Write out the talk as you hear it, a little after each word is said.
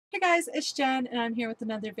Hey guys, it's Jen and I'm here with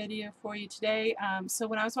another video for you today. So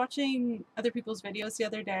when I was watching other people's videos the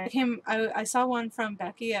other day, I saw one from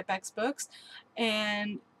Becky at Beck's Books,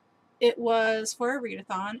 and it was for a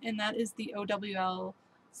readathon, and that is the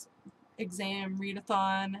O.W.L.s exam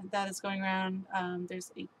readathon that is going around.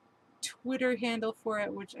 There's a Twitter handle for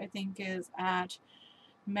it, which I think is at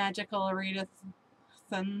Magical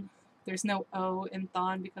Readathon. There's no O in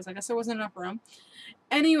thon because I guess there wasn't enough room.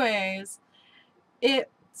 Anyways, it's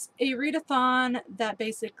a readathon that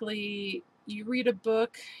basically you read a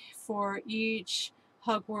book for each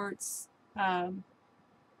Hogwarts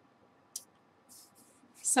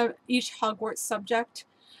each Hogwarts subject,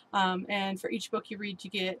 and for each book you read you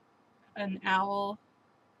get an owl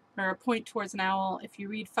or a point towards an owl. If you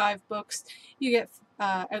read 5 books you get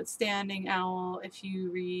outstanding owl. If you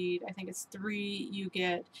read, I think it's 3, you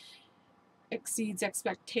get exceeds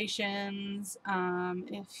expectations.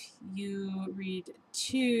 If you read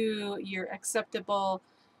 2, you're acceptable.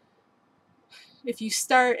 If you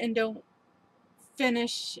start and don't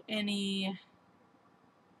finish any,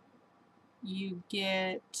 you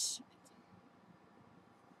get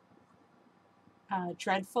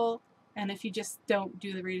dreadful. And if you just don't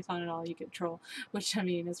do the readathon at all, you get troll, which I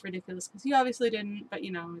mean is ridiculous because you obviously didn't, but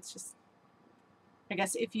you know, it's just, I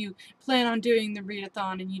guess if you plan on doing the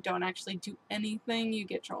readathon and you don't actually do anything, you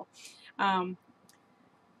get troll.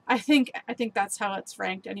 I think that's how it's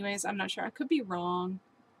ranked anyways. I'm not sure. I could be wrong.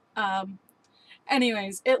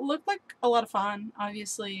 Anyways, it looked like a lot of fun.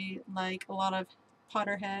 Obviously, like a lot of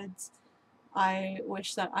Potterheads. I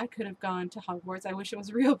wish that I could have gone to Hogwarts. I wish it was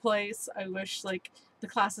a real place. I wish, like, the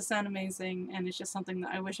classes sound amazing, and it's just something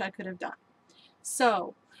that I wish I could have done.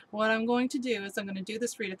 So, what I'm going to do is I'm going to do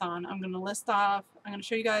this readathon. I'm going to list off, I'm going to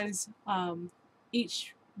show you guys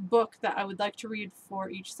each book that I would like to read for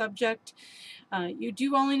each subject. You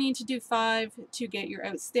do only need to do 5 to get your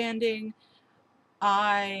outstanding.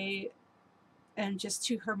 I am just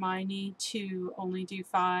too Hermione to only do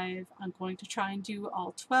 5. I'm going to try and do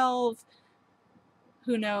all 12.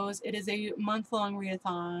 Who knows? It is a month-long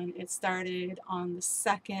readathon. It started on the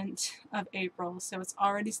 2nd of April, so it's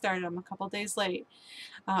already started. I'm a couple days late.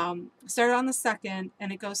 Started on the 2nd,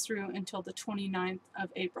 and it goes through until the 29th of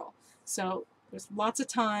April. So there's lots of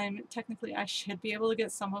time. Technically, I should be able to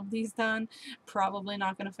get some of these done. Probably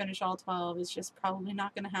not going to finish all 12. It's just probably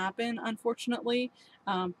not going to happen, unfortunately.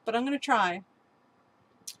 But I'm going to try.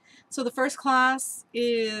 So the first class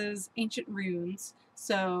is Ancient Runes.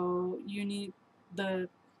 So you need, the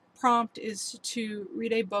prompt is to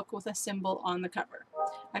read a book with a symbol on the cover.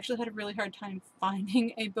 I actually had a really hard time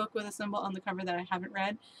finding a book with a symbol on the cover that I haven't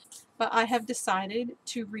read, but I have decided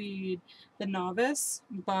to read The Novice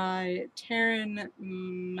by Taryn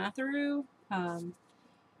Matheru.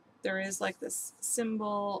 There is like this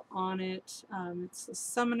symbol on it. It's the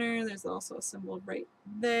summoner. There's also a symbol right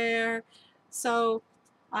there. So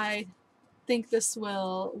I think this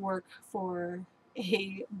will work for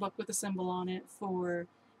a book with a symbol on it for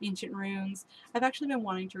Ancient Runes. I've actually been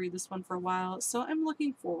wanting to read this one for a while, so I'm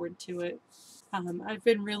looking forward to it. I've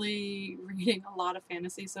been really reading a lot of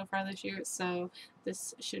fantasy so far this year, so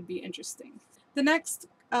this should be interesting. The next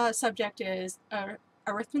subject is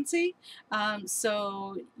arithmancy.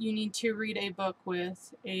 So you need to read a book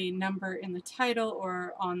with a number in the title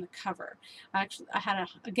or on the cover. Actually, I had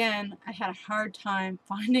a hard time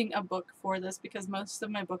finding a book for this because most of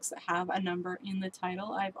my books that have a number in the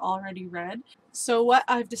title I've already read. So what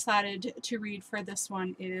I've decided to read for this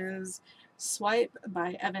one is Swipe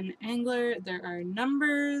by Evan Angler. There are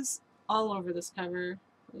numbers all over this cover.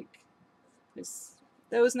 Like, there's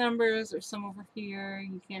those numbers, there's some over here,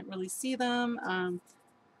 you can't really see them,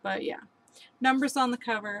 but yeah. Numbers on the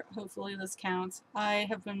cover, hopefully this counts. I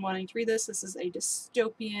have been wanting to read this. This is a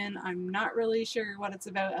dystopian. I'm not really sure what it's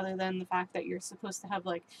about other than the fact that you're supposed to have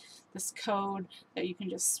like this code that you can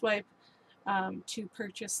just swipe to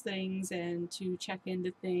purchase things and to check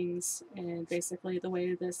into things, and basically the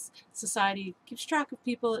way this society keeps track of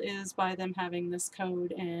people is by them having this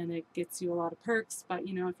code, and it gets you a lot of perks, but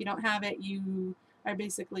you know, if you don't have it you are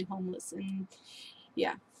basically homeless. And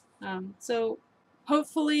yeah, so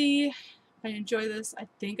hopefully I enjoy this. I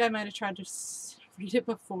think I might have tried to read it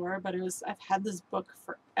before, but I've had this book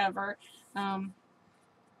forever. I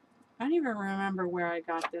don't even remember where I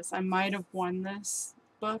got this. I might have won this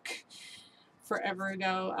book forever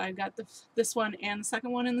ago. I got this one and the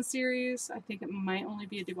second one in the series. I think it might only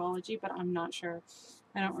be a duology, but I'm not sure.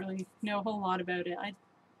 I don't really know a whole lot about it.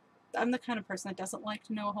 I'm the kind of person that doesn't like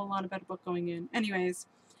to know a whole lot about a book going in. Anyways,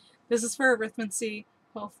 this is for arithmancy.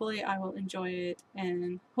 Hopefully I will enjoy it,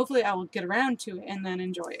 and hopefully I will get around to it and then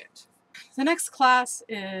enjoy it. The next class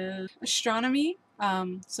is astronomy.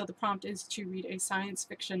 So the prompt is to read a science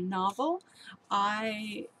fiction novel.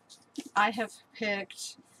 I have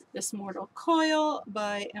picked This Mortal Coil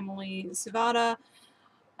by Emily Suvada.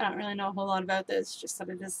 I don't really know a whole lot about this, just that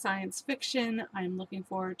it is science fiction. I'm looking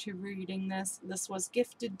forward to reading this. This was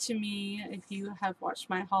gifted to me. If you have watched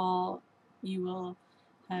my haul, you will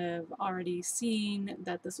have already seen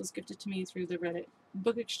that this was gifted to me through the Reddit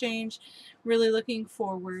book exchange. Really looking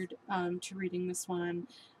forward to reading this one.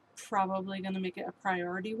 Probably going to make it a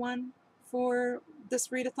priority one for this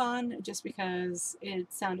readathon, just because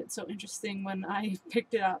it sounded so interesting when I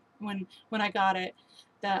picked it up, when I got it,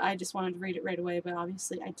 that I just wanted to read it right away, but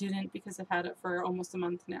obviously I didn't because I've had it for almost a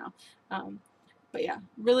month now. But yeah,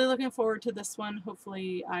 really looking forward to this one.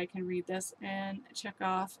 Hopefully I can read this and check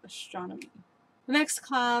off astronomy. The next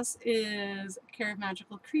class is Care of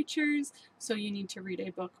Magical Creatures, so you need to read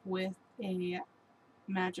a book with a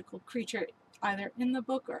magical creature either in the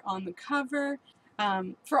book or on the cover.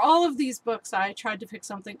 For all of these books, I tried to pick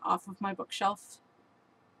something off of my bookshelf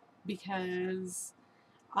because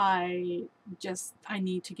I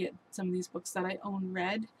need to get some of these books that I own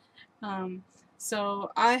read.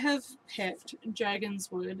 So I have picked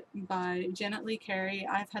Dragon's Wood by Janet Lee Carey.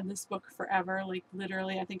 I've had this book forever, like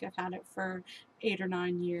literally I think I've had it for 8 or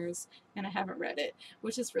 9 years and I haven't read it,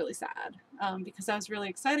 which is really sad because I was really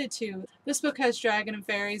excited to. This book has dragon and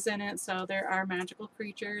fairies in it, so there are magical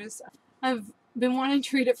creatures. I've been wanting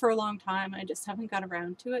to read it for a long time, I just haven't got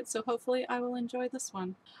around to it, so hopefully I will enjoy this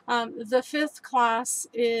one. The fifth class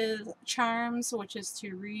is Charms, which is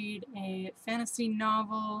to read a fantasy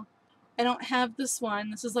novel. I don't have this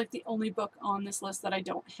one. This is like the only book on this list that I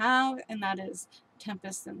don't have, and that is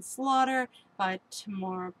Tempest and Slaughter by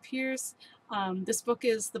Tamora Pierce. This book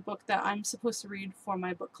is the book that I'm supposed to read for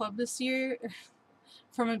my book club this year,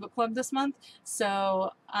 for my book club this month,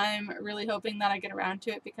 so I'm really hoping that I get around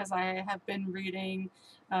to it because I have been reading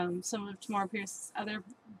some of Tamora Pierce's other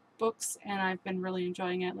books and I've been really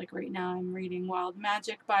enjoying it. Like right now I'm reading Wild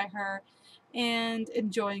Magic by her and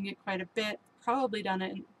enjoying it quite a bit. Probably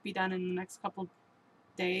be done in the next couple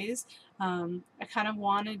days. I kind of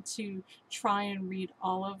wanted to try and read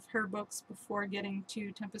all of her books before getting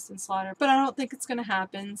to Tempest and Slaughter, but I don't think it's going to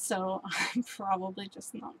happen, so I'm probably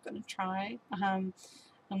just not going to try.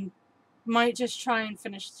 I might just try and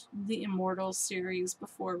finish the Immortals series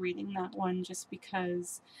before reading that one, just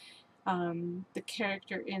because the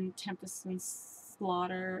character in Tempest and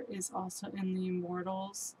Slaughter is also in the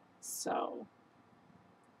Immortals, so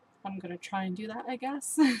I'm going to try and do that, I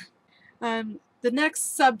guess. The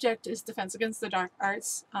next subject is Defense Against the Dark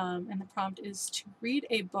Arts, and the prompt is to read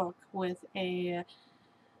a book with a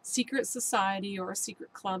secret society or a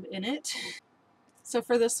secret club in it. So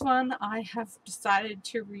for this one, I have decided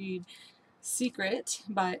to read Secret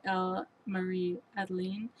by L. Marie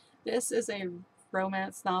Adeline. This is a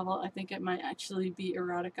romance novel. I think it might actually be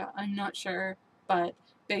erotica. I'm not sure, but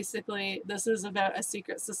basically this is about a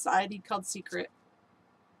secret society called Secret.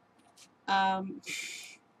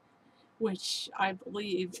 Which I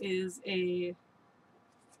believe is a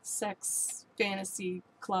sex fantasy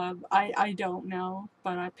club. I don't know,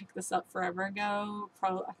 but I picked this up forever ago.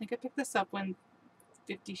 I think I picked this up when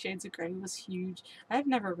 50 Shades of Grey was huge. I've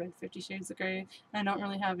never read 50 Shades of Grey, and I don't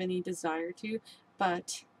really have any desire to,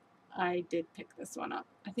 but I did pick this one up.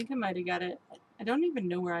 I think I might have got it. I don't even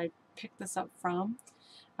know where I picked this up from,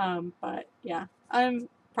 but yeah, I'm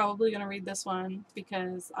probably going to read this one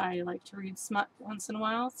because I like to read smut once in a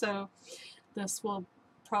while, so this will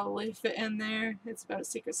probably fit in there. It's about a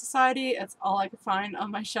secret society. It's all I could find on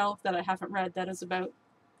my shelf that I haven't read that is about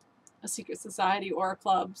a secret society or a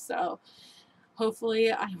club, so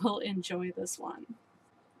hopefully I will enjoy this one.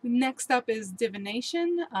 Next up is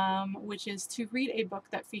Divination, which is to read a book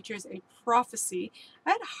that features a prophecy.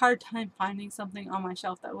 I had a hard time finding something on my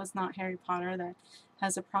shelf that was not Harry Potter that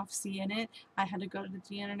has a prophecy in it. I had to go to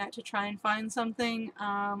the internet to try and find something,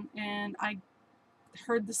 and I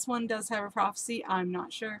heard this one does have a prophecy. I'm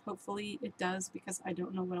not sure. Hopefully it does because I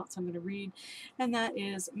don't know what else I'm going to read. And that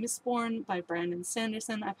is Mistborn by Brandon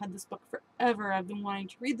Sanderson. I've had this book forever. I've been wanting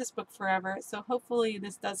to read this book forever. So hopefully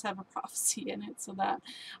this does have a prophecy in it so that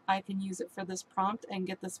I can use it for this prompt and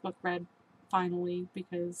get this book read finally,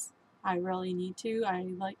 because I really need to. I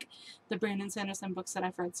like the Brandon Sanderson books that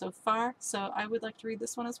I've read so far, so I would like to read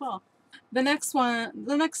this one as well. The next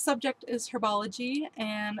subject is herbology,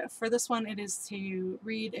 and for this one it is to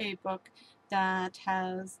read a book that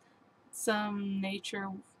has some nature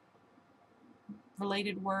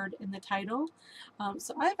related word in the title.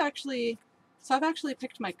 So I've actually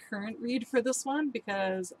picked my current read for this one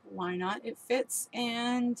because why not? It fits,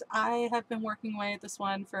 and I have been working away at this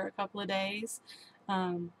one for a couple of days.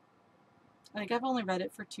 Like, I've only read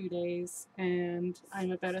it for 2 days, and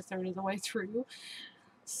I'm about a third of the way through.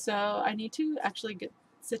 So I need to actually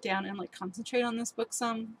sit down and like concentrate on this book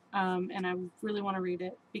some, and I really want to read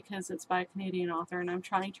it because it's by a Canadian author, and I'm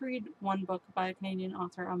trying to read one book by a Canadian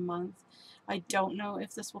author a month. I don't know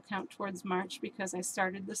if this will count towards March because I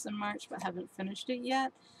started this in March but haven't finished it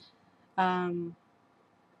yet.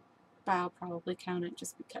 But I'll probably count it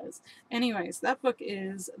just because. Anyways, that book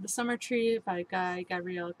is The Summer Tree by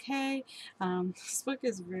Gabrielle Kay. This book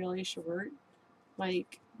is really short,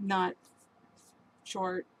 like not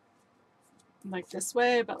short like this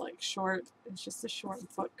way, but like short. It's just a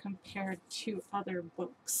short book compared to other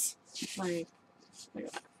books. Like,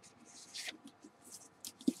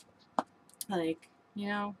 you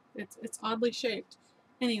know, it's oddly shaped.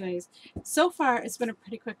 Anyways, so far it's been a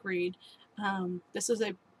pretty quick read. This is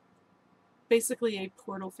basically a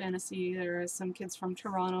portal fantasy. There are some kids from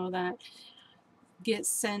Toronto that get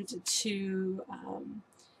sent to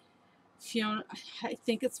Fiona. I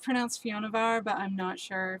think it's pronounced Fionavar, but I'm not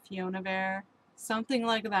sure. Fionavar, something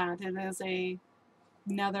like that. It is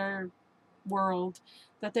another world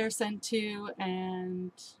that they're sent to,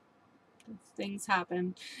 and things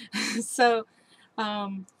happen. So,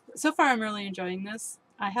 so far I'm really enjoying this.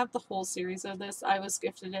 I have the whole series of this. I was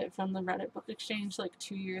gifted it from the Reddit book exchange like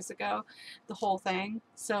 2 years ago, the whole thing.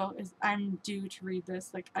 So I'm due to read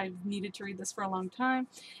this. Like, I've needed to read this for a long time,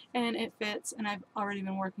 and it fits, and I've already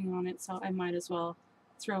been working on it, so I might as well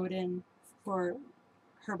throw it in for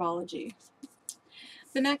herbology.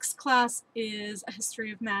 The next class is a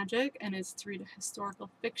history of magic, and it's to read a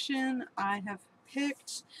historical fiction. I have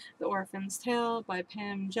picked The Orphan's Tale by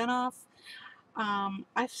Pam Jenoff.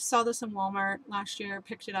 I saw this in Walmart last year,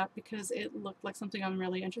 picked it up because it looked like something I'm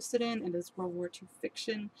really interested in. It is World War II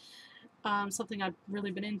fiction, something I've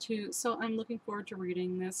really been into, so I'm looking forward to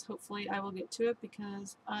reading this. Hopefully I will get to it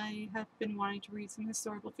because I have been wanting to read some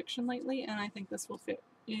historical fiction lately, and I think this will fit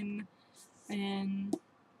in, and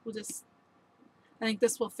I think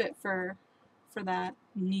this will fit for that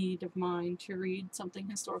need of mine to read something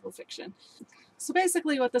historical fiction. So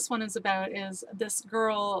basically what this one is about is this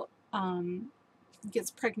girl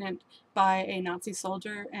gets pregnant by a Nazi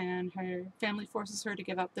soldier, and her family forces her to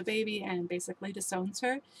give up the baby and basically disowns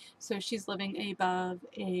her. So she's living above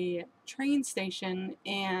a train station,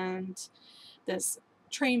 and this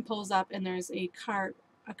train pulls up, and there's a car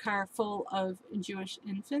full of Jewish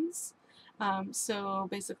infants. So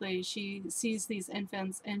basically she sees these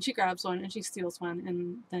infants and she grabs one and she steals one,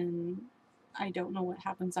 and then I don't know what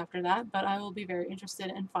happens after that, but I will be very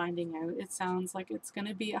interested in finding out. It sounds like it's going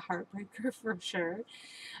to be a heartbreaker for sure,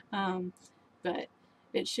 but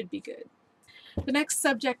it should be good. The next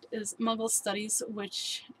subject is Muggle Studies,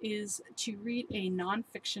 which is to read a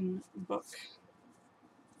nonfiction book.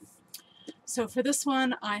 So for this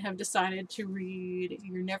one, I have decided to read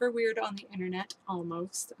You're Never Weird on the Internet,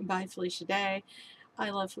 Almost, by Felicia Day. I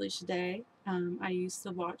love Felicia Day. I used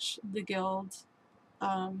to watch the Guild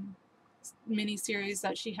mini-series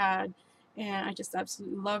that she had, and I just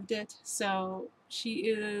absolutely loved it. So she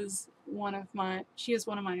is one of my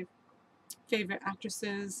favorite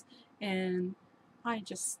actresses, and I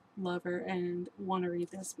just love her and want to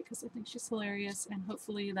read this because I think she's hilarious, and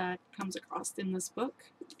hopefully that comes across in this book.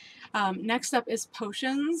 Next up is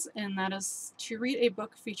Potions, and that is to read a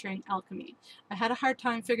book featuring alchemy. I had a hard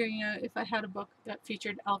time figuring out if I had a book that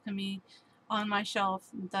featured alchemy on my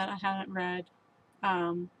shelf that I hadn't read,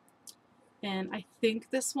 and I think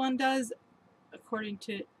this one does. According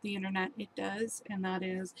to the internet, it does, and that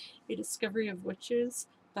is A Discovery of Witches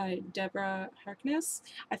by Deborah Harkness.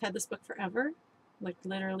 I've had this book forever, like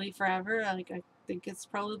literally forever. Like, I think it's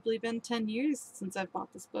probably been 10 years since I've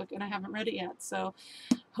bought this book, and I haven't read it yet, so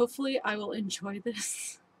hopefully I will enjoy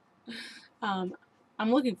this. I'm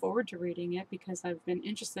looking forward to reading it because I've been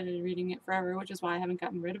interested in reading it forever, which is why I haven't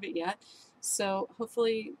gotten rid of it yet. So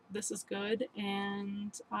hopefully this is good,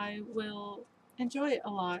 and I will enjoy it a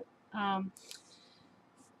lot.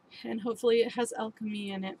 And hopefully it has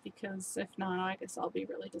alchemy in it, because if not, I guess I'll be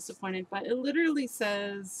really disappointed. But it literally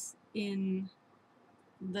says in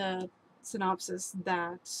the synopsis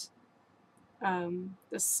that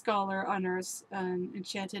the scholar unearths an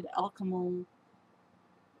enchanted alchemical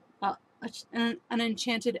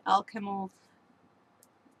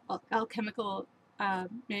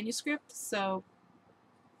manuscript. So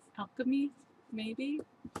alchemy, maybe?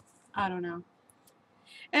 I don't know.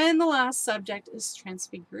 And the last subject is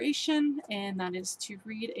Transfiguration, and that is to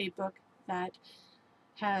read a book that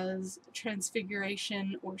has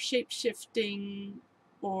transfiguration or shape-shifting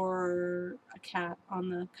or a cat on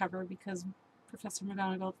the cover, because Professor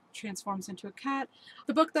McGonagall transforms into a cat.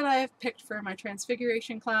 The book that I have picked for my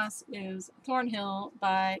Transfiguration class is Thornhill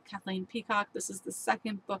by Kathleen Peacock. This is the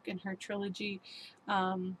second book in her trilogy,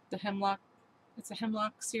 the Hemlock. It's a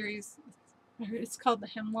Hemlock series. It's called the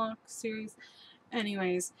Hemlock series.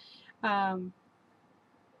 Anyways,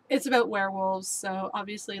 it's about werewolves, so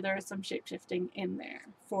obviously there is some shapeshifting in there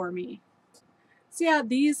for me. So yeah,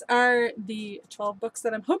 these are the 12 books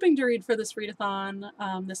that I'm hoping to read for this readathon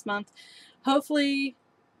this month. Hopefully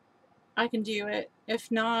I can do it.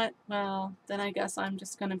 If not, well, then I guess I'm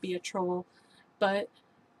just going to be a troll. But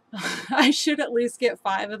I should at least get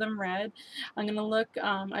 5 of them read. I'm going to look,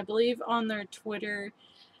 I believe on their Twitter,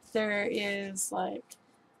 there is like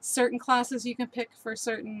certain classes you can pick for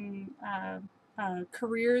certain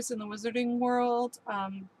careers in the wizarding world.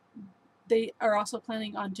 They are also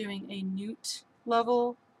planning on doing a Newt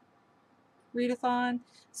level readathon.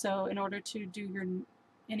 So in order to do your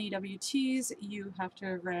NEWTs, you have to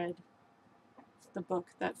have read the book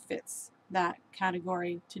that fits that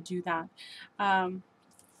category to do that. But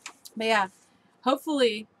yeah,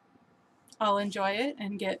 hopefully I'll enjoy it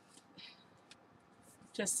and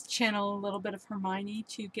just channel a little bit of Hermione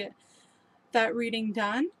to get that reading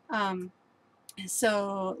done.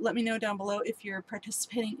 So let me know down below if you're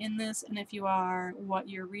participating in this, and if you are, what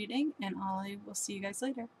you're reading, and I will see you guys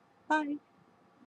later. Bye!